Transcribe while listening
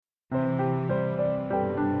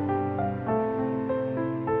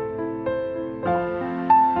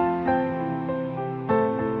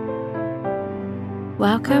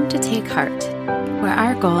Welcome to Take Heart, where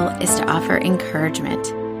our goal is to offer encouragement,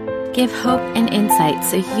 give hope and insight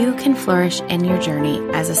so you can flourish in your journey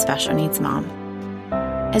as a special needs mom.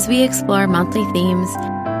 As we explore monthly themes,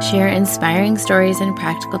 share inspiring stories and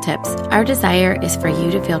practical tips, our desire is for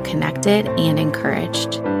you to feel connected and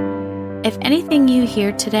encouraged. If anything you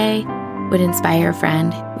hear today would inspire a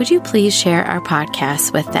friend, would you please share our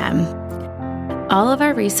podcast with them? All of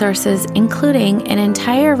our resources, including an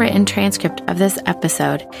entire written transcript of this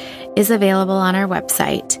episode, is available on our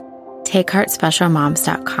website,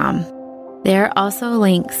 takeheartspecialmoms.com. There are also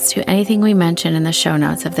links to anything we mention in the show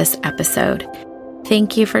notes of this episode.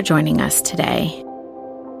 Thank you for joining us today.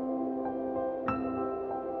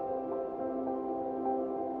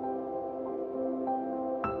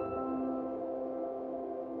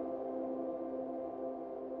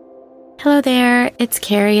 Hello there, it's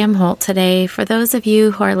Carrie M. Holt today. For those of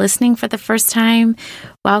you who are listening for the first time,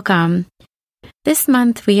 welcome. This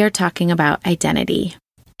month we are talking about identity,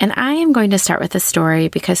 and I am going to start with a story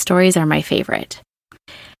because stories are my favorite.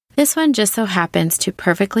 This one just so happens to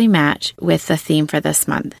perfectly match with the theme for this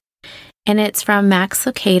month, and it's from Max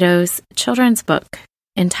Lucado's children's book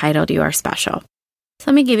entitled You Are Special. So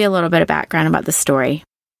let me give you a little bit of background about the story.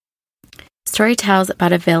 The story tells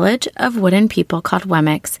about a village of wooden people called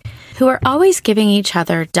Wemmicks who are always giving each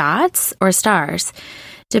other dots or stars,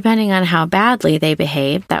 depending on how badly they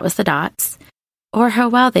behaved, that was the dots, or how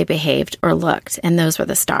well they behaved or looked, and those were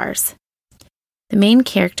the stars. The main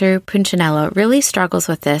character, Punchinello, really struggles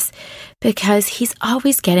with this because he's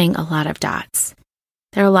always getting a lot of dots.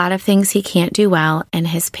 There are a lot of things he can't do well, and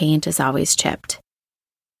his paint is always chipped.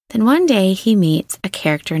 Then one day he meets a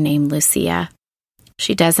character named Lucia.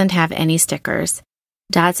 She doesn't have any stickers,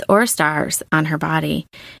 dots, or stars on her body,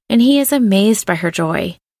 and he is amazed by her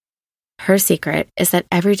joy. Her secret is that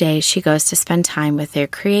every day she goes to spend time with their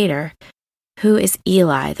creator, who is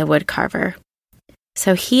Eli the woodcarver.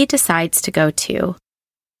 So he decides to go too,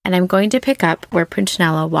 and I'm going to pick up where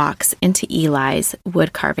Punchinello walks into Eli's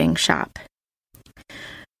woodcarving shop.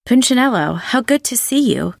 Punchinello, how good to see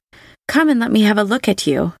you. Come and let me have a look at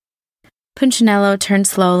you. Punchinello turned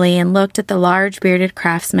slowly and looked at the large bearded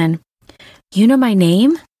craftsman. You know my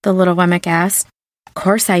name? The little Wemmick asked. Of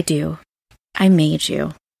course I do. I made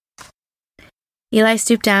you. Eli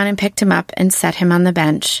stooped down and picked him up and set him on the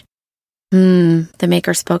bench. The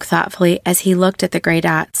maker spoke thoughtfully as he looked at the gray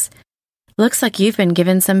dots. Looks like you've been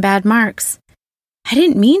given some bad marks. I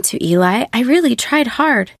didn't mean to, Eli. I really tried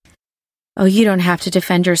hard. Oh, you don't have to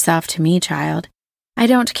defend yourself to me, child. I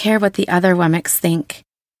don't care what the other Wemmicks think.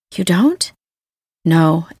 You don't?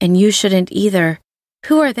 No, and you shouldn't either.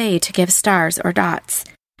 Who are they to give stars or dots?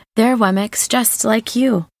 They're Wemmicks just like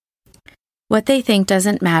you. What they think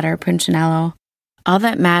doesn't matter, Punchinello. All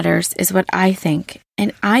that matters is what I think,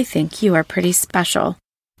 and I think you are pretty special.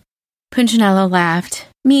 Punchinello laughed.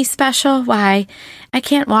 Me special? Why? I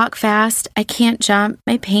can't walk fast. I can't jump.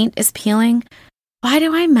 My paint is peeling. Why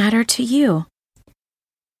do I matter to you?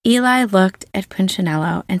 Eli looked at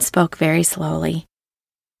Punchinello and spoke very slowly.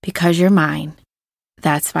 Because you're mine.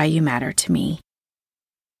 That's why you matter to me.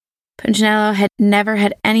 Punchinello had never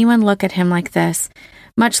had anyone look at him like this,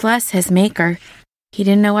 much less his maker. He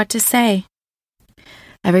didn't know what to say.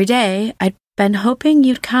 Every day, I'd been hoping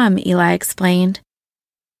you'd come, Eli explained.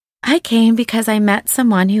 I came because I met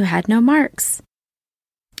someone who had no marks.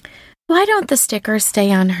 Why don't the stickers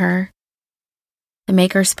stay on her? The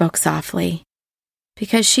maker spoke softly.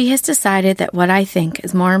 Because she has decided that what I think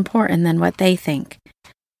is more important than what they think.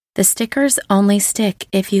 The stickers only stick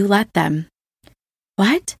if you let them.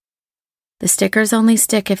 What? The stickers only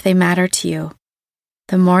stick if they matter to you.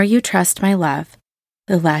 The more you trust my love,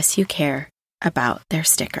 the less you care about their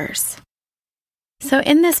stickers. So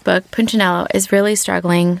in this book, Punchinello is really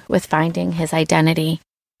struggling with finding his identity.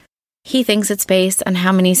 He thinks it's based on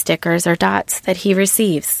how many stickers or dots that he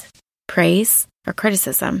receives, praise or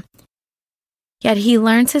criticism. Yet he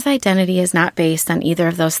learns his identity is not based on either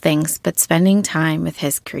of those things, but spending time with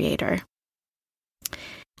his creator.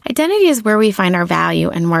 Identity is where we find our value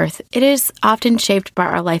and worth. It is often shaped by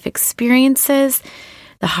our life experiences,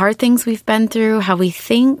 the hard things we've been through, how we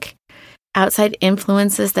think, outside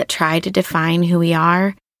influences that try to define who we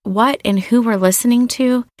are, what and who we're listening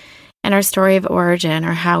to, and our story of origin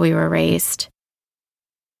or how we were raised.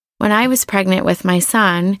 When I was pregnant with my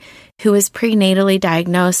son, who was prenatally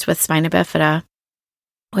diagnosed with spina bifida,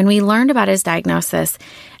 when we learned about his diagnosis,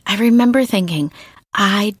 I remember thinking,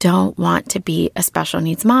 I don't want to be a special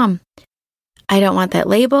needs mom. I don't want that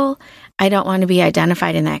label. I don't want to be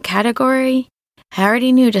identified in that category. I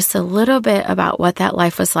already knew just a little bit about what that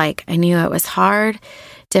life was like. I knew it was hard,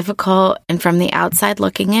 difficult, and from the outside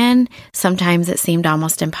looking in, sometimes it seemed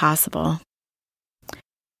almost impossible.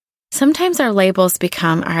 Sometimes our labels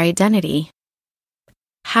become our identity.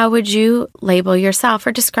 How would you label yourself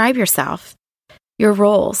or describe yourself? Your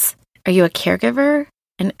roles. Are you a caregiver,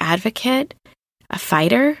 an advocate, a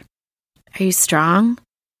fighter? Are you strong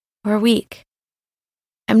or weak?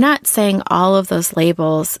 I'm not saying all of those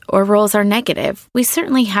labels or roles are negative. We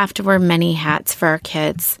certainly have to wear many hats for our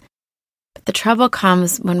kids. But the trouble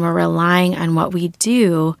comes when we're relying on what we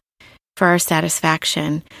do for our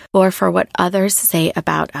satisfaction or for what others say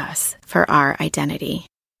about us for our identity.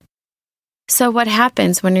 So what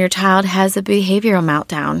happens when your child has a behavioral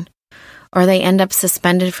meltdown, or they end up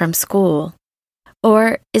suspended from school,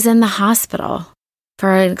 or is in the hospital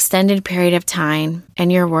for an extended period of time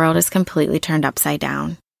and your world is completely turned upside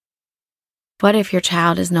down? What if your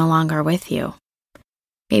child is no longer with you?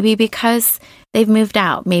 Maybe because they've moved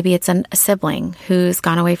out. Maybe it's a sibling who's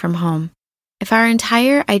gone away from home. If our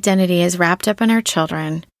entire identity is wrapped up in our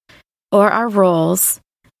children or our roles,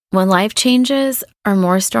 when life changes or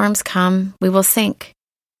more storms come, we will sink.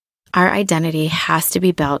 Our identity has to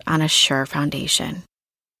be built on a sure foundation.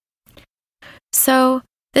 So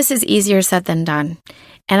this is easier said than done,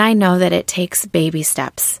 and I know that it takes baby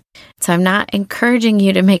steps. So I'm not encouraging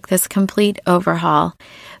you to make this complete overhaul,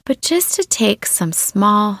 but just to take some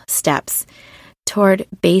small steps toward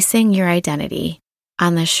basing your identity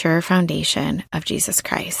on the sure foundation of Jesus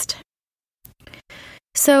Christ.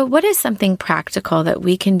 So what is something practical that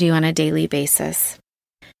we can do on a daily basis?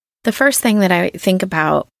 The first thing that I think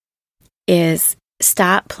about is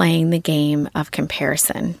stop playing the game of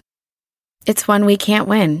comparison. It's one we can't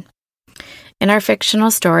win. In our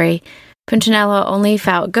fictional story, Punchinello only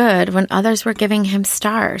felt good when others were giving him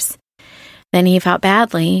stars. Then he felt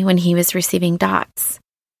badly when he was receiving dots.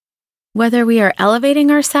 Whether we are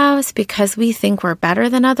elevating ourselves because we think we're better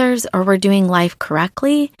than others or we're doing life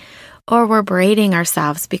correctly, or we're berating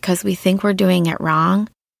ourselves because we think we're doing it wrong,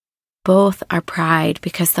 both are pride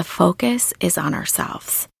because the focus is on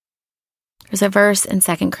ourselves. There's a verse in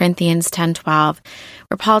 2 Corinthians 10:12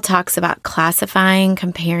 where Paul talks about classifying,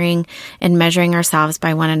 comparing, and measuring ourselves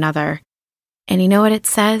by one another. And you know what it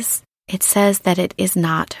says? It says that it is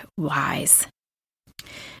not wise.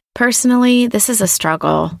 Personally, this is a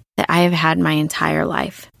struggle that I have had my entire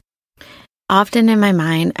life. Often in my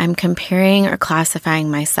mind, I'm comparing or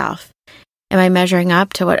classifying myself. Am I measuring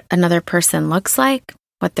up to what another person looks like,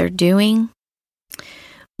 what they're doing?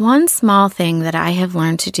 One small thing that I have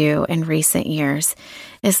learned to do in recent years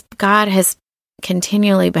is God has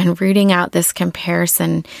continually been rooting out this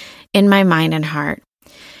comparison in my mind and heart,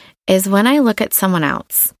 is when I look at someone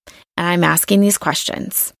else and I'm asking these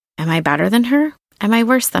questions. Am I better than her? Am I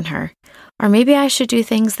worse than her? Or maybe I should do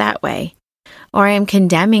things that way. Or I am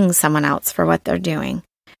condemning someone else for what they're doing.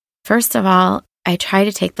 First of all, I try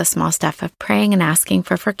to take the small step of praying and asking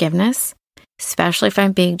for forgiveness, especially if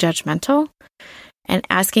I'm being judgmental, and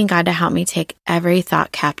asking God to help me take every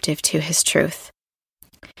thought captive to His truth.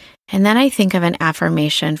 And then I think of an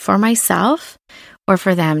affirmation for myself or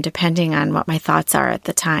for them, depending on what my thoughts are at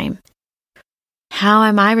the time. How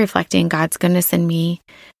am I reflecting God's goodness in me,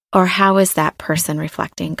 or how is that person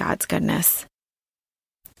reflecting God's goodness?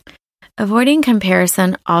 Avoiding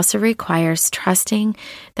comparison also requires trusting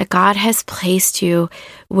that God has placed you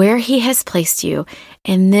where He has placed you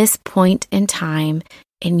in this point in time,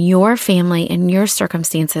 in your family, in your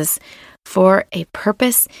circumstances, for a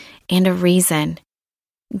purpose and a reason.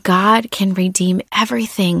 God can redeem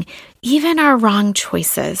everything, even our wrong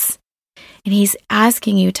choices. And He's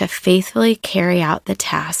asking you to faithfully carry out the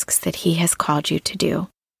tasks that He has called you to do.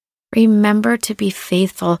 Remember to be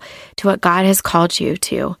faithful to what God has called you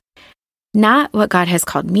to. Not what God has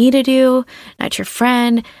called me to do, not your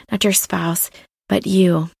friend, not your spouse, but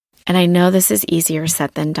you. And I know this is easier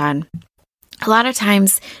said than done. A lot of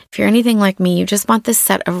times, if you're anything like me, you just want this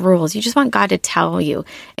set of rules. You just want God to tell you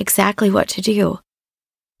exactly what to do.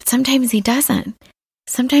 But sometimes He doesn't.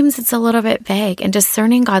 Sometimes it's a little bit vague, and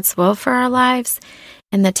discerning God's will for our lives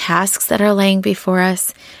and the tasks that are laying before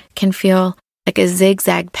us can feel like a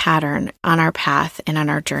zigzag pattern on our path and on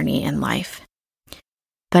our journey in life.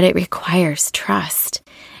 But it requires trust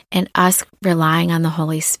and us relying on the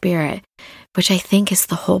Holy Spirit, which I think is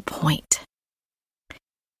the whole point.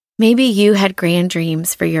 Maybe you had grand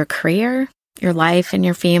dreams for your career, your life, and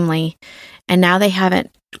your family, and now they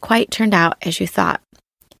haven't quite turned out as you thought.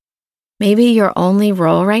 Maybe your only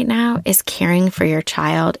role right now is caring for your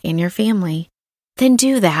child and your family. Then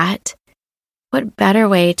do that. What better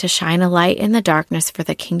way to shine a light in the darkness for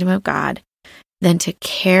the kingdom of God than to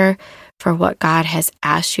care for what God has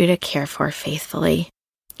asked you to care for faithfully?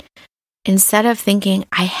 Instead of thinking,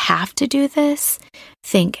 I have to do this,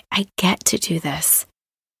 think, I get to do this.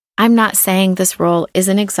 I'm not saying this role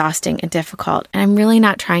isn't exhausting and difficult, and I'm really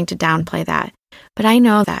not trying to downplay that. But I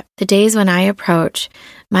know that the days when I approach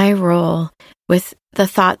my role with the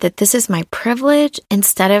thought that this is my privilege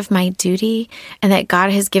instead of my duty, and that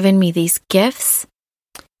God has given me these gifts,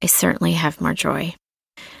 I certainly have more joy.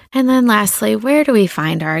 And then lastly, where do we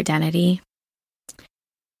find our identity?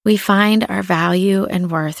 We find our value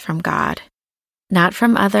and worth from God, not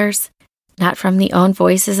from others, not from the own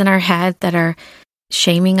voices in our head that are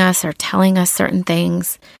shaming us or telling us certain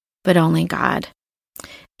things, but only God.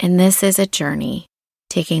 And this is a journey,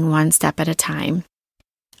 taking one step at a time.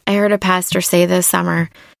 I heard a pastor say this summer,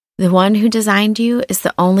 the one who designed you is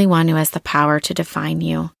the only one who has the power to define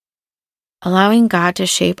you. Allowing God to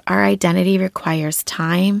shape our identity requires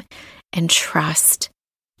time and trust,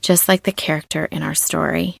 just like the character in our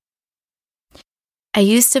story. I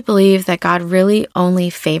used to believe that God really only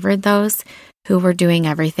favored those who were doing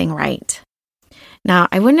everything right. Now,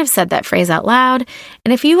 I wouldn't have said that phrase out loud,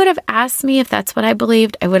 and if you would have asked me if that's what I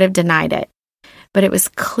believed, I would have denied it. But it was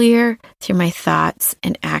clear through my thoughts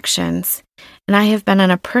and actions, and I have been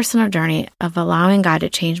on a personal journey of allowing God to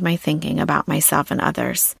change my thinking about myself and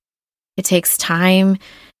others. It takes time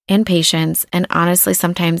and patience, and honestly,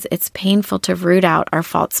 sometimes it's painful to root out our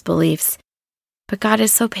false beliefs. But God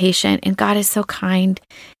is so patient, and God is so kind,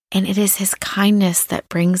 and it is His kindness that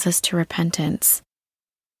brings us to repentance.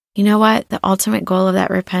 You know what? The ultimate goal of that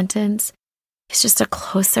repentance is just a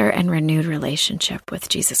closer and renewed relationship with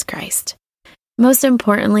Jesus Christ. Most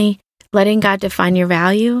importantly, letting God define your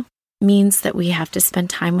value means that we have to spend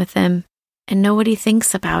time with Him and know what He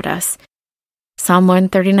thinks about us. Psalm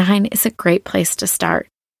 139 is a great place to start.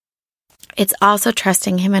 It's also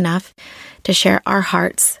trusting Him enough to share our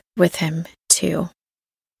hearts with Him too.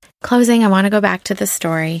 Closing, I want to go back to the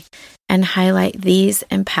story and highlight these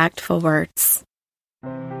impactful words.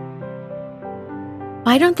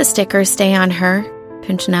 Why don't the stickers stay on her?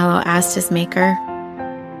 Punchinello asked his maker.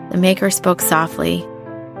 The maker spoke softly,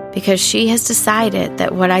 because she has decided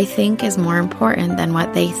that what I think is more important than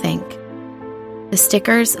what they think. The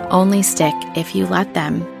stickers only stick if you let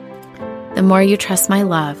them. The more you trust my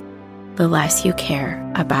love, the less you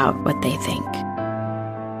care about what they think.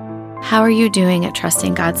 How are you doing at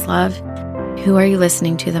trusting God's love? Who are you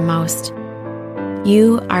listening to the most?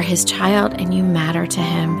 You are His child and you matter to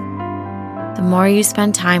Him. The more you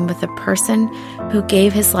spend time with the person who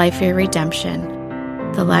gave His life for your redemption,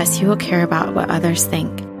 the less you will care about what others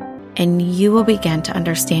think, and you will begin to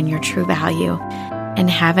understand your true value and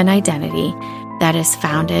have an identity that is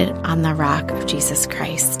founded on the rock of Jesus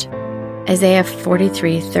Christ. Isaiah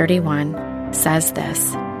 43:31 says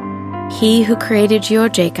this, He who created you, O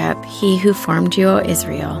Jacob, He who formed you, O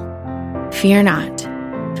Israel, fear not,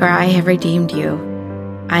 for I have redeemed you.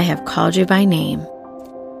 I have called you by name.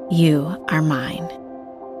 You are mine.